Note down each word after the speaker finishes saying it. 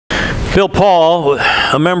Bill Paul,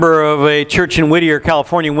 a member of a church in Whittier,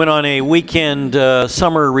 California, went on a weekend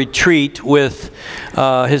summer retreat with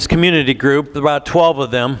his community group, about 12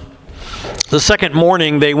 of them. The second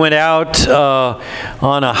morning, they went out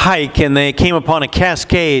on a hike, and they came upon a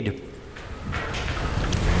cascade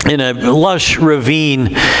in a lush ravine.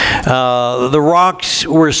 The rocks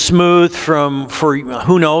were smooth for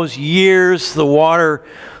who knows, years. The water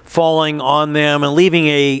falling on them and leaving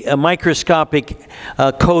a microscopic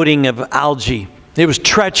coating of algae. It was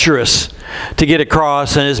treacherous to get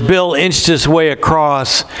across, and as Bill inched his way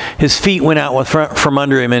across, his feet went out from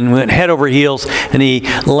under him and went head over heels, and he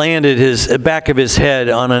landed his back of his head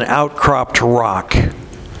on an outcropped rock.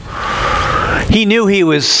 He knew he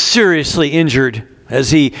was seriously injured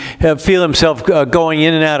as he feel himself going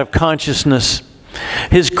in and out of consciousness.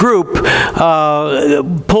 His group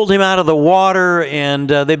pulled him out of the water, and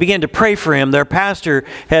they began to pray for him. Their pastor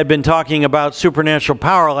had been talking about supernatural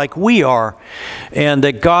power like we are, and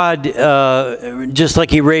that God, just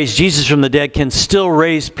like he raised Jesus from the dead, can still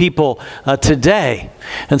raise people today.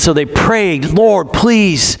 And so they prayed, Lord,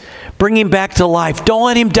 please bring him back to life. Don't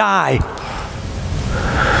let him die.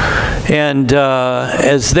 And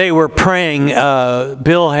as they were praying,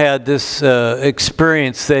 Bill had this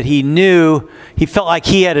experience that he knew, he felt like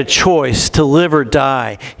he had a choice to live or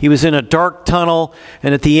die. He was in a dark tunnel,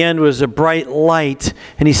 and at the end was a bright light.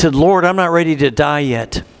 And he said, Lord, I'm not ready to die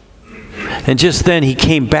yet. And just then he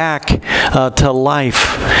came back to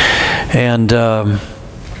life. And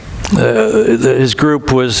his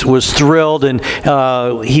group was thrilled, and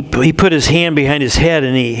he put his hand behind his head,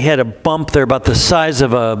 and he had a bump there about the size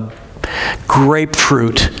of a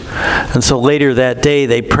grapefruit. And so later that day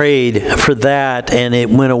they prayed for that, and it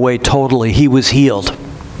went away totally. He was healed.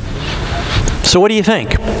 So what do you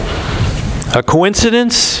think? A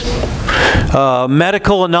coincidence? A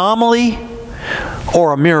medical anomaly?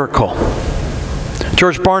 Or a miracle?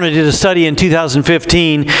 George Barna did a study in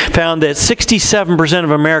 2015, found that 67% of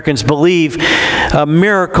Americans believe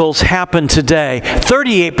miracles happen today.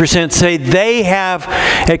 38% say they have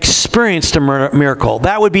experienced a miracle.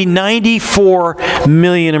 That would be 94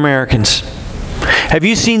 million Americans. Have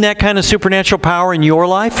you seen that kind of supernatural power in your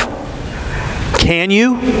life? Can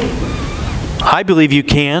you? I believe you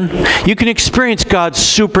can. You can experience God's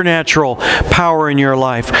supernatural power in your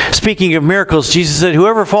life. Speaking of miracles, Jesus said,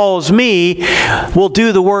 whoever follows me will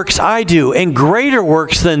do the works I do, and greater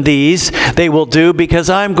works than these they will do, because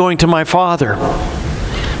I'm going to my Father.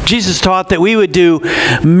 Jesus taught that we would do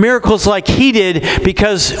miracles like he did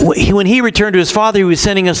because when he returned to his Father, he was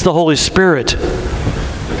sending us the Holy Spirit.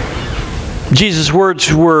 Jesus'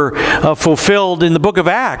 words were fulfilled in the book of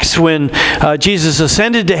Acts when Jesus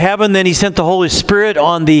ascended to heaven. Then he sent the Holy Spirit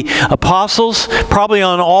on the apostles, probably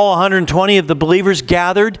on all 120 of the believers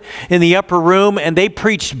gathered in the upper room, and they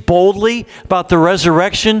preached boldly about the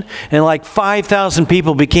resurrection, and like 5,000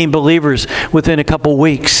 people became believers within a couple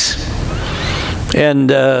weeks.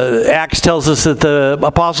 And Acts tells us that the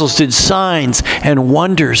apostles did signs and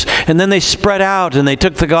wonders, and then they spread out and they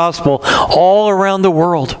took the gospel all around the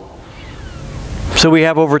world. So we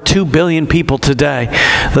have over 2 billion people today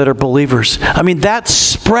that are believers. I mean, that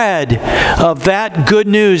spread of that good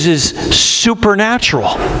news is supernatural.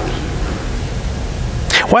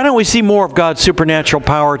 Why don't we see more of God's supernatural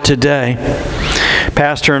power today?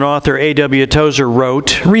 Pastor and author A.W. Tozer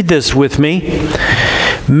wrote, read this with me.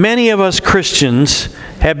 Many of us Christians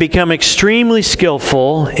have become extremely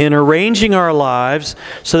skillful in arranging our lives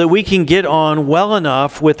so that we can get on well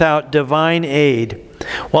enough without divine aid,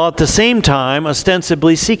 while at the same time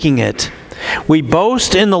ostensibly seeking it. We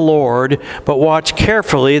boast in the Lord, but watch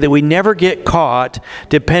carefully that we never get caught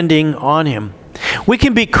depending on Him. We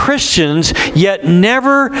can be Christians, yet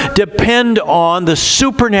never depend on the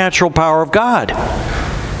supernatural power of God.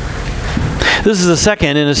 This is the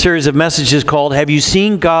second in a series of messages called, Have You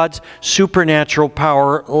Seen God's Supernatural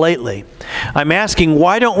Power Lately? I'm asking,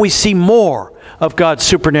 why don't we see more of God's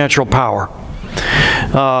supernatural power?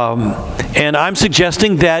 And I'm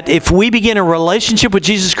suggesting that if we begin a relationship with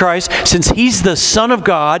Jesus Christ, since He's the Son of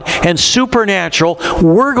God and supernatural,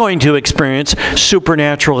 we're going to experience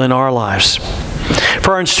supernatural in our lives.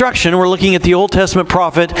 For our instruction, we're looking at the Old Testament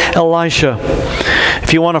prophet Elisha.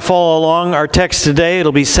 If you want to follow along our text today,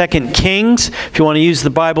 it'll be 2 Kings. If you want to use the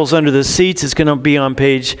Bibles under the seats, it's going to be on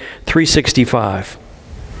page 365.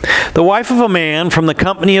 The wife of a man from the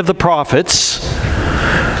company of the prophets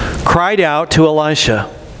cried out to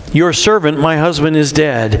Elisha, Your servant, my husband, is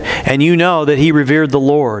dead, and you know that he revered the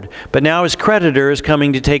Lord. But now his creditor is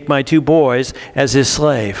coming to take my 2 boys as his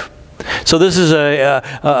slave. So this is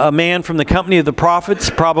a man from the company of the prophets,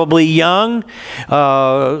 probably young,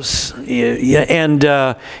 and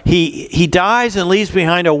he dies and leaves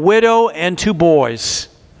behind a widow and 2 boys.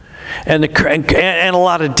 And a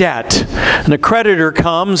lot of debt. And the creditor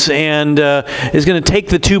comes and is going to take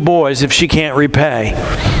the 2 boys if she can't repay.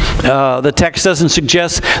 The text doesn't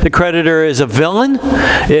suggest the creditor is a villain.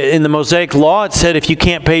 In the Mosaic law, it said if you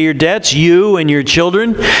can't pay your debts, you and your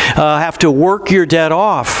children have to work your debt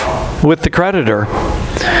off with the creditor.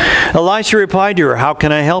 Elisha replied to her, "How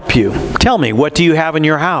can I help you? Tell me, what do you have in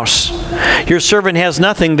your house?" "Your servant has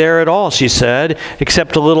nothing there at all," she said,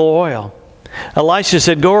 "except a little oil." Elisha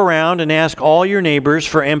said, "Go around and ask all your neighbors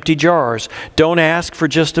for empty jars. Don't ask for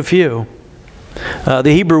just a few."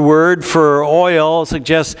 The Hebrew word for oil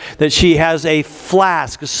suggests that she has a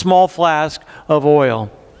flask, a small flask of oil.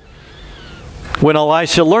 When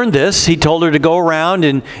Elisha learned this, he told her to go around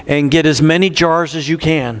and get as many jars as you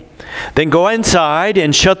can. Then go inside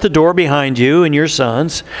and shut the door behind you and your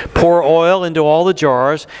sons. Pour oil into all the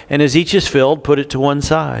jars, and as each is filled, put it to one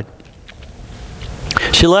side.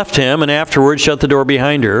 She left him and afterward shut the door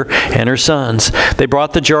behind her and her sons. They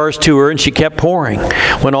brought the jars to her and she kept pouring.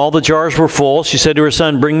 When all the jars were full, she said to her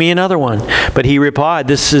son, "Bring me another one." But he replied,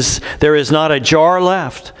 "There is not a jar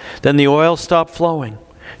left." Then the oil stopped flowing.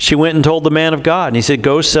 She went and told the man of God, and he said,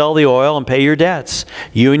 "Go sell the oil and pay your debts.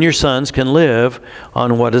 You and your sons can live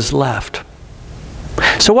on what is left."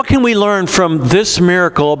 So what can we learn from this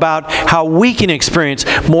miracle about how we can experience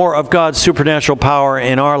more of God's supernatural power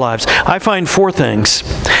in our lives? I find 4 things.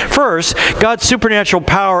 First, God's supernatural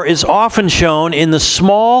power is often shown in the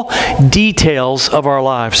small details of our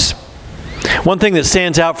lives. One thing that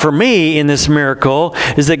stands out for me in this miracle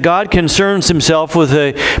is that God concerns himself with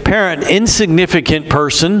a apparent insignificant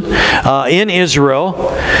person in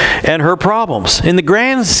Israel and her problems. In the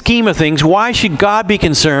grand scheme of things, why should God be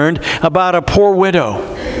concerned about a poor widow?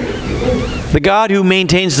 The God who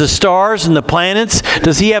maintains the stars and the planets,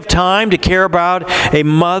 does he have time to care about a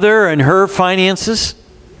mother and her finances?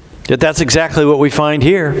 Yet that's exactly what we find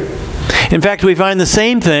here. In fact, we find the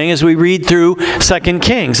same thing as we read through 2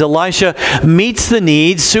 Kings. Elisha meets the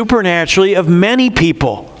needs supernaturally of many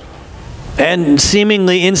people and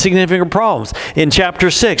seemingly insignificant problems. In chapter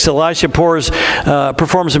 6, Elisha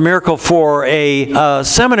performs a miracle for a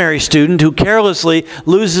seminary student who carelessly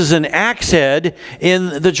loses an axe head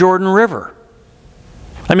in the Jordan River.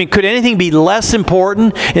 I mean, could anything be less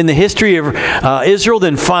important in the history of Israel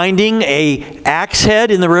than finding an axe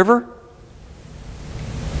head in the river?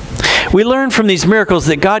 We learn from these miracles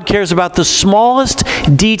that God cares about the smallest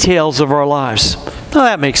details of our lives. Now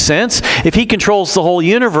that makes sense. If he controls the whole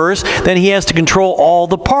universe, then he has to control all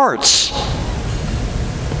the parts.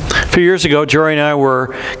 A few years ago, Jory and I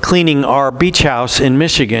were cleaning our beach house in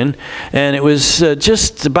Michigan, and it was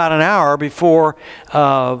just about an hour before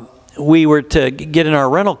we were to get in our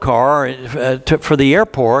rental car for the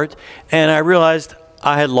airport, and I realized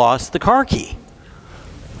I had lost the car key.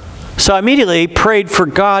 So I immediately prayed for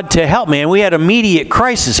God to help me, and we had immediate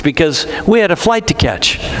crisis because we had a flight to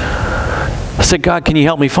catch. I said, "God, can you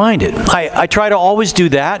help me find it?" I try to always do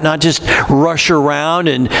that, not just rush around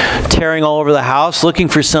and tearing all over the house looking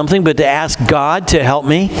for something, but to ask God to help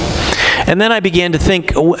me. And then I began to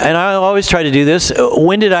think, and I always try to do this,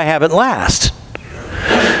 when did I have it last?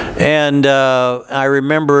 And I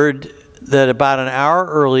remembered that about an hour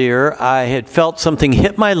earlier, I had felt something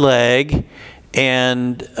hit my leg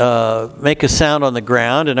and make a sound on the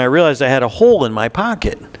ground, and I realized I had a hole in my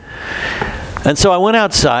pocket. And so I went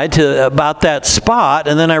outside to about that spot,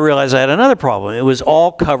 and then I realized I had another problem. It was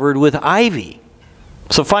all covered with ivy.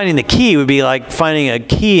 So finding the key would be like finding a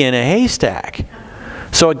key in a haystack.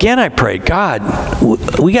 So again I prayed, "God,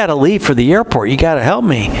 we got to leave for the airport. You got to help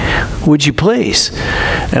me. Would you please?"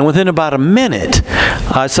 And within about a minute,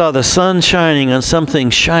 I saw the sun shining on something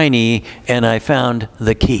shiny, and I found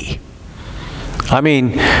the key. I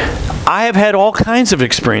mean, I have had all kinds of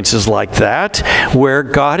experiences like that where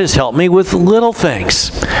God has helped me with little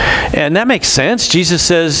things. And that makes sense. Jesus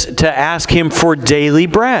says to ask him for daily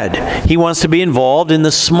bread. He wants to be involved in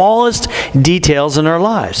the smallest details in our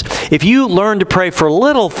lives. If you learn to pray for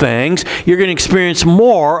little things, you're going to experience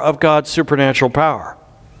more of God's supernatural power.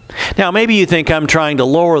 Now, maybe you think I'm trying to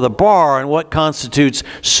lower the bar on what constitutes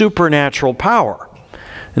supernatural power.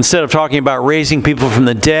 Instead of talking about raising people from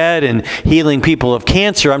the dead and healing people of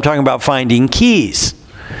cancer, I'm talking about finding keys.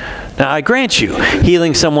 Now, I grant you,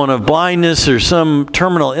 healing someone of blindness or some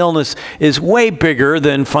terminal illness is way bigger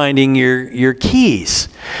than finding your keys.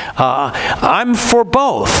 I'm for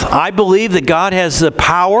both. I believe that God has the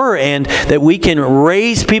power and that we can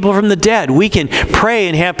raise people from the dead. We can pray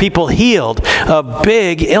and have people healed of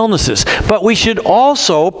big illnesses. But we should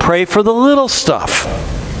also pray for the little stuff.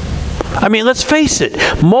 I mean, let's face it,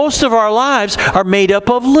 most of our lives are made up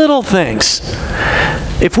of little things.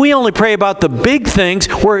 If we only pray about the big things,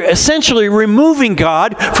 we're essentially removing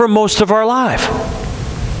God from most of our life.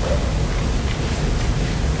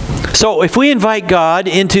 So if we invite God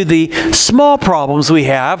into the small problems we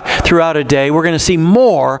have throughout a day, we're going to see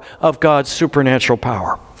more of God's supernatural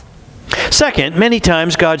power. Second, many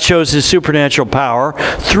times God shows His supernatural power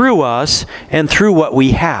through us and through what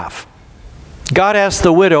we have. God asked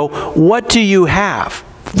the widow, "What do you have?"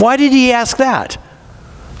 Why did He ask that?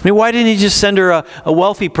 I mean, why didn't He just send her a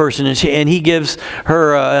wealthy person and He gives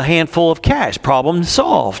her a handful of cash? Problem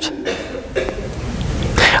solved.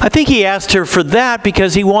 I think He asked her for that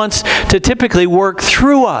because He wants to typically work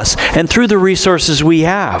through us and through the resources we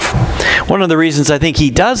have. One of the reasons I think He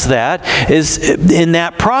does that is in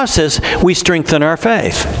that process we strengthen our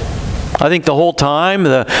faith. I think the whole time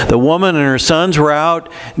the woman and her sons were out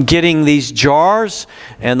getting these jars,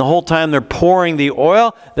 and the whole time they're pouring the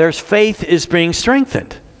oil, their faith is being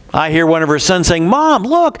strengthened. I hear one of her sons saying, "Mom,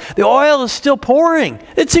 look, the oil is still pouring.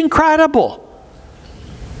 It's incredible."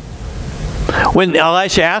 When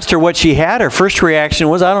Elisha asked her what she had, her first reaction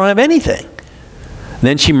was, "I don't have anything."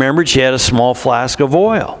 Then she remembered she had a small flask of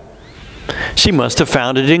oil. She must have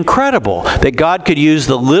found it incredible that God could use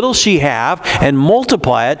the little she had and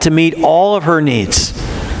multiply it to meet all of her needs.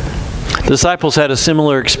 The disciples had a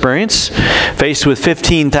similar experience. Faced with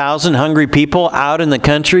 15,000 hungry people out in the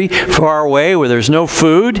country far away where there's no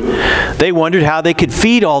food, they wondered how they could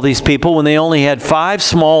feed all these people when they only had 5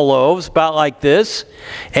 small loaves, about like this,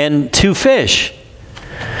 and 2 fish.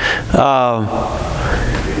 But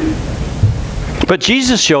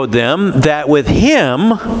Jesus showed them that with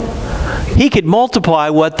Him, He could multiply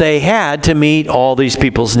what they had to meet all these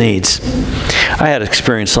people's needs. I had an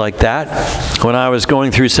experience like that. When I was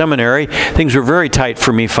going through seminary, things were very tight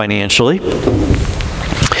for me financially.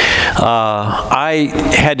 I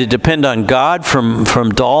had to depend on God from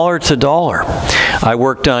dollar to dollar. I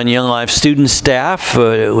worked on Young Life student staff,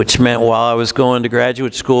 which meant while I was going to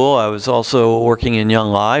graduate school, I was also working in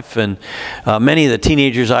Young Life. And many of the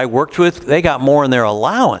teenagers I worked with, they got more in their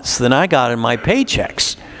allowance than I got in my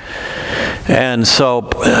paychecks. And so,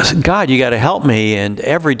 God, you got to help me. And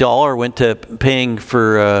every dollar went to paying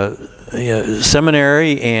for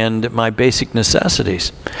seminary and my basic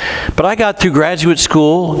necessities. But I got through graduate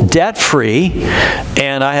school debt-free,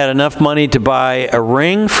 and I had enough money to buy a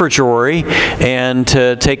ring for Jory and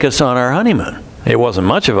to take us on our honeymoon. It wasn't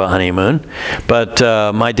much of a honeymoon, but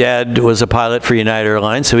my dad was a pilot for United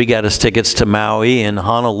Airlines, so he got us tickets to Maui and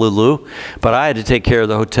Honolulu, but I had to take care of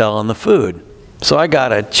the hotel and the food. So I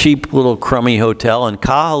got a cheap little crummy hotel in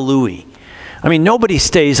Kahului. I mean, nobody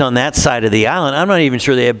stays on that side of the island. I'm not even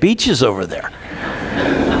sure they have beaches over there.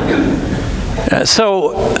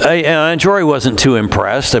 And Jory wasn't too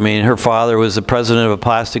impressed. I mean, her father was the president of a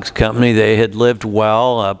plastics company. They had lived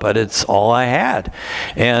well, but it's all I had.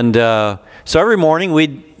 And so every morning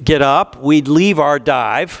we'd get up, we'd leave our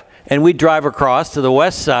dive, and we'd drive across to the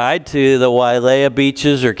west side to the Wailea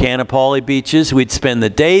beaches or Kaanapali beaches. We'd spend the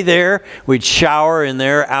day there. We'd shower in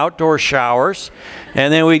their outdoor showers.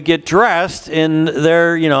 And then we'd get dressed in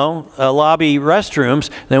their, lobby restrooms.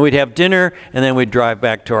 Then we'd have dinner, and then we'd drive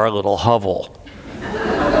back to our little hovel.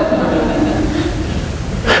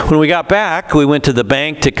 When we got back, we went to the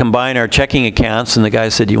bank to combine our checking accounts, and the guy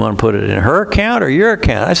said, "You want to put it in her account or your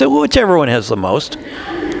account?" I said, "Well, whichever one has the most."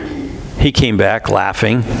 He came back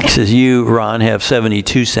laughing. He says, "You, Ron, have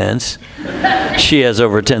 72 cents. She has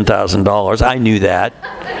over $10,000. I knew that.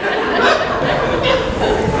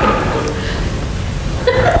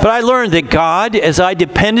 But I learned that God, as I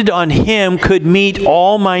depended on Him, could meet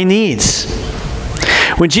all my needs.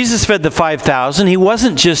 When Jesus fed the 5,000, He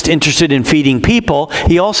wasn't just interested in feeding people.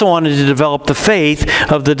 He also wanted to develop the faith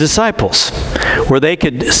of the disciples, where they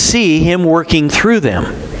could see Him working through them.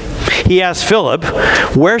 He asked Philip,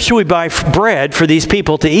 "Where should we buy bread for these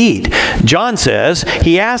people to eat?" John says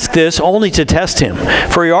he asked this only to test him,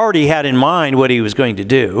 for he already had in mind what he was going to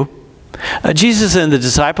do. Jesus and the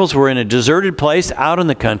disciples were in a deserted place out in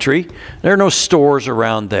the country. There are no stores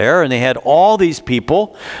around there, and they had all these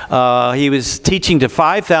people. He was teaching to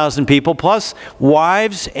 5,000 people, plus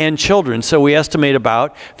wives and children, so we estimate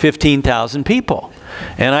about 15,000 people.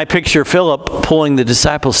 And I picture Philip pulling the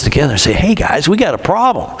disciples together and say, "Hey guys, we got a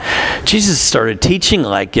problem." Jesus started teaching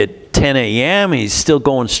like at 10 a.m. He's still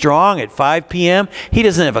going strong at 5 p.m. He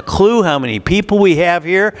doesn't have a clue how many people we have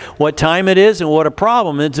here, what time it is, and what a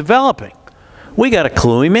problem it's developing. We got to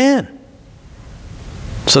clue him in.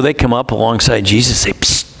 So they come up alongside Jesus and say,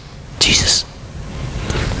 "Psst, Jesus."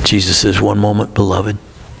 Jesus says, "One moment, beloved."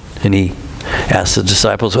 And he asks the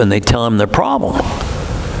disciples, and they tell him their problem.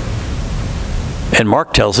 And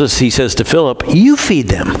Mark tells us, he says to Philip, "You feed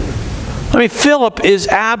them." I mean, Philip is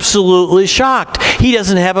absolutely shocked. He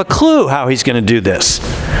doesn't have a clue how he's going to do this.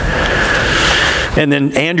 And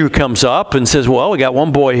then Andrew comes up and says, "Well, we got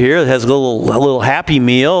one boy here that has a little happy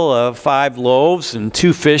meal of 5 loaves and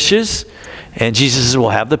 2 fishes. And Jesus says,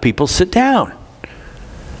 "Well, have the people sit down."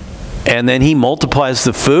 And then he multiplies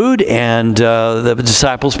the food, and the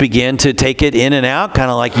disciples begin to take it in and out, kind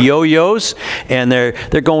of like yo-yos, and they're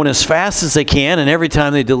going as fast as they can, and every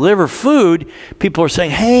time they deliver food, people are saying,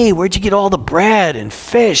 "Hey, where'd you get all the bread and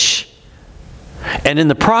fish?" And in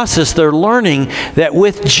the process, they're learning that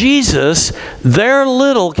with Jesus, their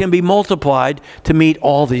little can be multiplied to meet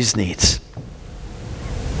all these needs.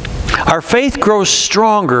 Our faith grows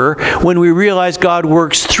stronger when we realize God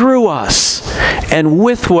works through us and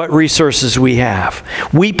with what resources we have.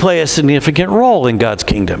 We play a significant role in God's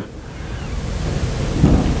kingdom.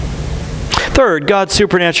 Third, God's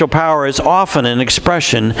supernatural power is often an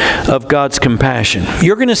expression of God's compassion.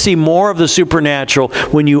 You're going to see more of the supernatural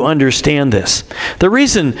when you understand this. The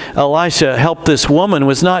reason Elisha helped this woman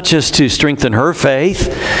was not just to strengthen her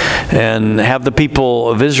faith and have the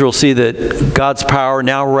people of Israel see that God's power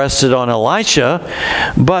now rested on Elisha,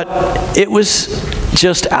 but it was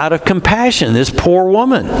just out of compassion. This poor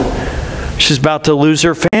woman, she's about to lose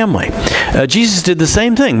her family. Jesus did the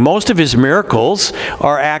same thing. Most of his miracles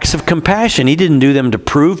are acts of compassion. He didn't do them to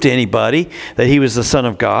prove to anybody that he was the Son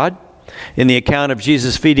of God. In the account of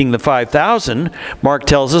Jesus feeding the 5,000, Mark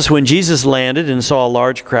tells us when Jesus landed and saw a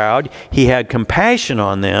large crowd, he had compassion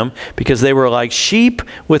on them because they were like sheep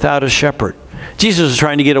without a shepherd. Jesus was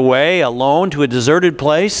trying to get away alone to a deserted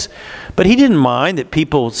place, but he didn't mind that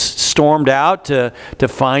people stormed out to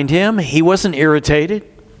find him. He wasn't irritated.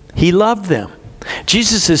 He loved them.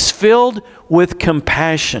 Jesus is filled with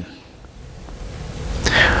compassion.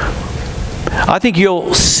 I think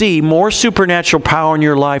you'll see more supernatural power in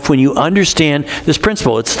your life when you understand this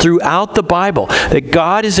principle. It's throughout the Bible that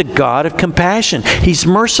God is a God of compassion. He's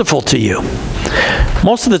merciful to you.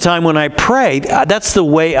 Most of the time when I pray, that's the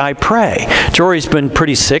way I pray. Jory's been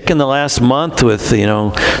pretty sick in the last month with,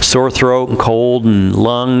 sore throat and cold and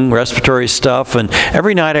lung, respiratory stuff. And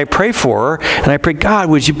every night I pray for her, and I pray, "God,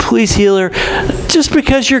 would you please heal her?" Just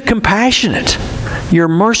because you're compassionate. You're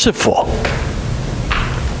merciful.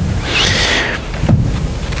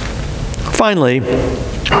 Finally,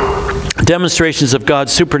 demonstrations of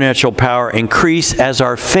God's supernatural power increase as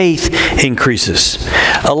our faith increases.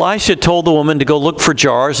 Elisha told the woman to go look for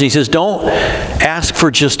jars. He says, "Don't ask for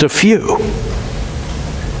just a few."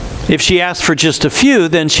 If she asked for just a few,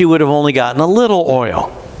 then she would have only gotten a little oil.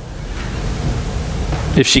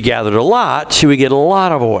 If she gathered a lot, she would get a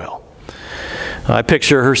lot of oil. I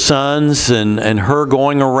picture her sons and her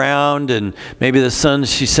going around, and maybe the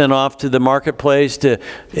sons she sent off to the marketplace to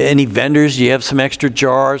any vendors. "You have some extra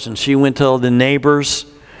jars?" And she went to the neighbors.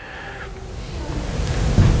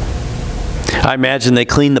 I imagine they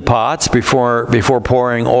cleaned the pots before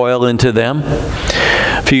pouring oil into them.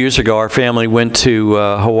 A few years ago, our family went to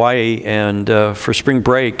Hawaii and for spring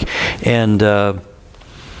break, and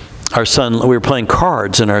our son, we were playing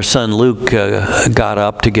cards, and our son Luke got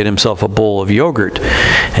up to get himself a bowl of yogurt,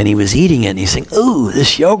 and he was eating it, and he's saying, "Ooh,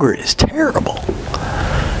 this yogurt is terrible."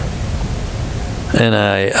 And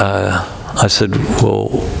I said,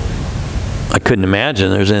 "Well, I couldn't imagine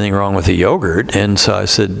there's anything wrong with the yogurt." And so I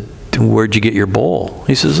said, "Where'd you get your bowl?"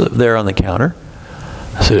 He says, "There on the counter."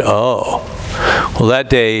 I said, "Oh." Well, that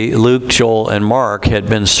day, Luke, Joel, and Mark had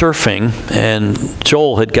been surfing, and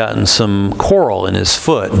Joel had gotten some coral in his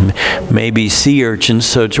foot, maybe sea urchins,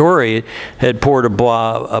 so Jory had poured a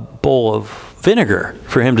bowl of vinegar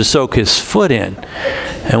for him to soak his foot in.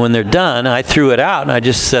 And when they're done, I threw it out, and I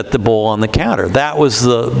just set the bowl on the counter. That was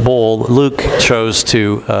the bowl Luke chose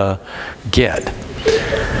to get.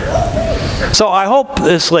 So I hope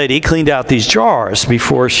this lady cleaned out these jars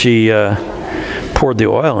before she poured the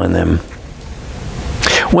oil in them.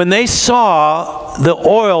 When they saw the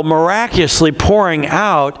oil miraculously pouring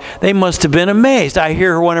out, they must have been amazed. I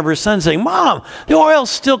hear one of her sons saying, "Mom, the oil's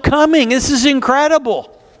still coming. This is incredible."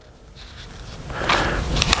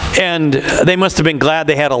 And they must have been glad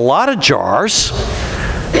they had a lot of jars.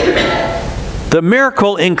 The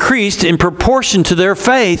miracle increased in proportion to their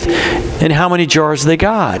faith and how many jars they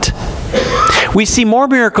got. We see more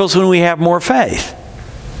miracles when we have more faith.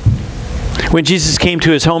 When Jesus came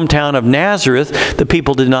to his hometown of Nazareth, the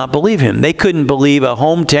people did not believe him. They couldn't believe a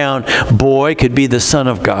hometown boy could be the Son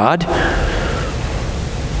of God.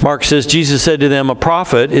 Mark says, Jesus said to them, a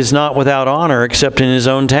prophet is not without honor except in his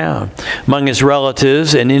own town, among his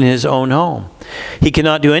relatives, and in his own home. He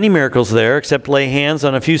cannot do any miracles there except lay hands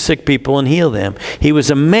on a few sick people and heal them. He was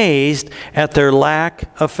amazed at their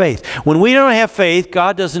lack of faith. When we don't have faith,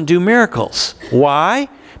 God doesn't do miracles. Why?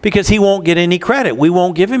 Because he won't get any credit. We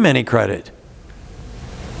won't give him any credit.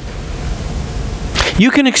 You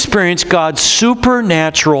can experience God's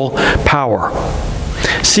supernatural power.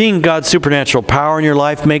 Seeing God's supernatural power in your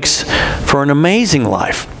life makes for an amazing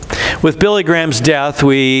life. With Billy Graham's death,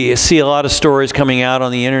 we see a lot of stories coming out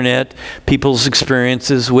on the internet, people's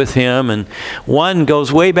experiences with him, and one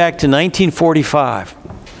goes way back to 1945.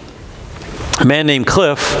 A man named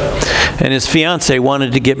Cliff and his fiancée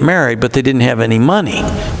wanted to get married, but they didn't have any money,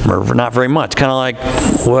 or not very much, kind of like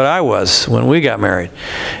what I was when we got married.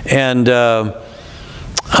 And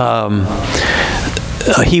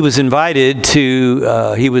he was invited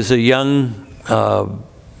to, he was a young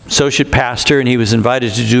associate pastor, and he was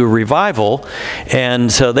invited to do a revival.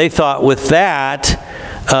 And so they thought with that,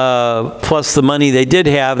 plus the money they did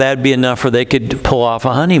have, that'd be enough where they could pull off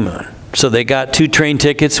a honeymoon. So they got 2 train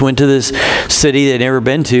tickets, went to this city they'd never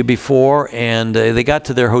been to before, and they got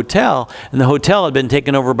to their hotel, and the hotel had been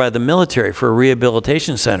taken over by the military for a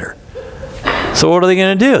rehabilitation center. So what are they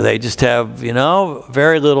going to do? They just have, you know,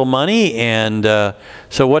 very little money, and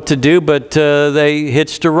so what to do, but they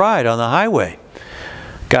hitched a ride on the highway.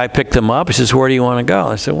 Guy picked them up. He says, where do you want to go?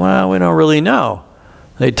 I said, well, we don't really know.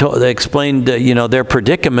 They explained, you know, their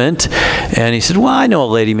predicament, and he said, well, I know a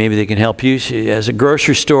lady, maybe they can help you. She has a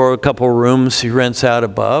grocery store, a couple rooms she rents out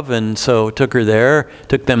above, and so took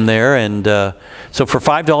them there, and so for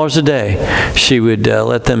 $5 a day, she would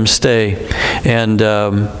let them stay. And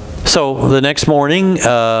so the next morning,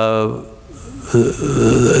 the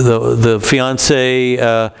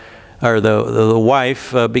fiancé, or the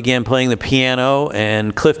wife began playing the piano,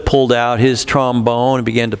 and Cliff pulled out his trombone and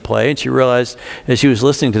began to play, and she realized as she was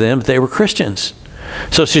listening to them that they were Christians.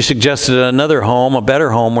 So she suggested another home, a better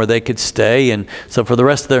home where they could stay, and so for the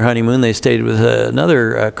rest of their honeymoon they stayed with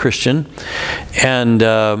another Christian. And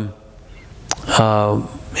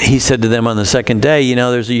he said to them on the second day, you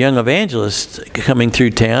know, there's a young evangelist coming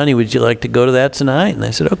through town. Would you like to go to that tonight? And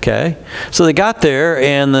they said, okay. So they got there,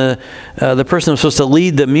 and the person who was supposed to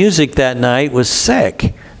lead the music that night was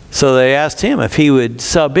sick. So they asked him if he would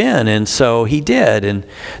sub in, and so he did. And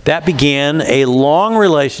that began a long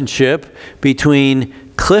relationship between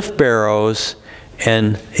Cliff Barrows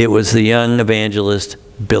and it was the young evangelist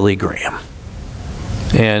Billy Graham.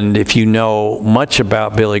 And if you know much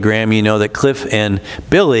about Billy Graham, you know that Cliff and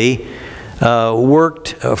Billy worked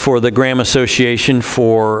for the Graham Association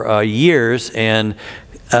for years, and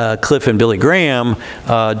Cliff and Billy Graham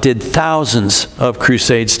did thousands of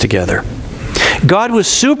crusades together. God was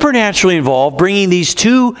supernaturally involved bringing these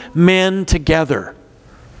 2 men together.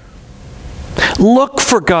 Look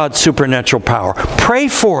for God's supernatural power. Pray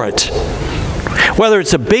for it. Whether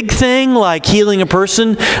it's a big thing like healing a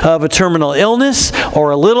person of a terminal illness,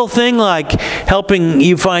 or a little thing like helping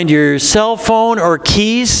you find your cell phone or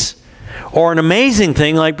keys, or an amazing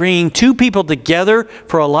thing like bringing 2 people together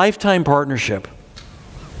for a lifetime partnership.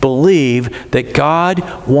 Believe that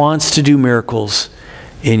God wants to do miracles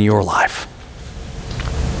in your life.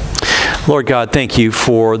 Lord God, thank you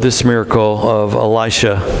for this miracle of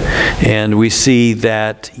Elisha. And we see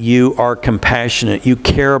that you are compassionate. You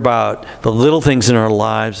care about the little things in our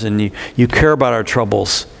lives, and you care about our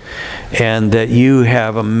troubles. And that you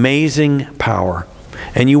have amazing power.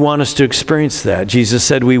 And you want us to experience that. Jesus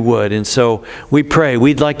said we would. And so we pray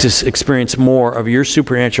we'd like to experience more of your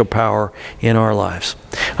supernatural power in our lives.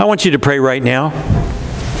 I want you to pray right now.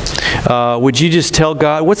 Would you just tell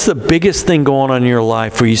God, what's the biggest thing going on in your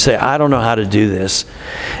life where you say, I don't know how to do this,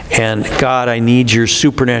 and God, I need your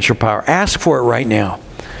supernatural power. Ask for it right now.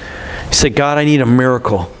 Say, God, I need a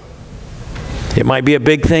miracle. It might be a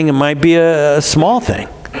big thing, it might be a small thing,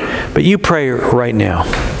 but you pray right now.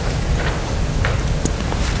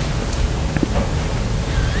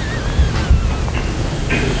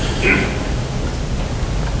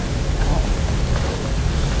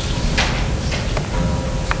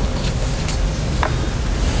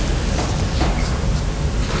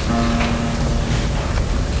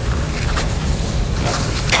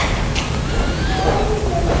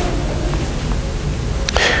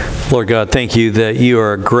 Lord God, thank you that you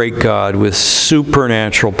are a great God with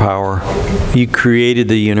supernatural power. You created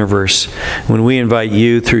the universe. When we invite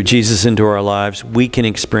you through Jesus into our lives, we can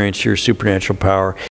experience your supernatural power.